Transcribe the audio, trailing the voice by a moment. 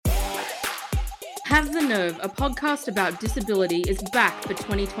Have the Nerve, a podcast about disability, is back for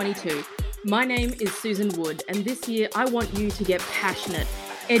 2022. My name is Susan Wood, and this year I want you to get passionate,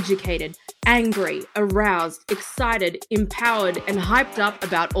 educated, angry, aroused, excited, empowered, and hyped up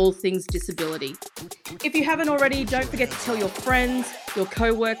about all things disability. If you haven't already, don't forget to tell your friends, your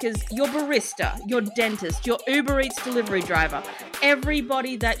co-workers, your barista, your dentist, your Uber Eats delivery driver,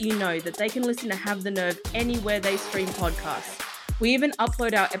 everybody that you know that they can listen to Have the Nerve anywhere they stream podcasts. We even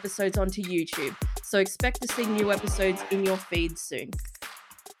upload our episodes onto YouTube, so expect to see new episodes in your feed soon.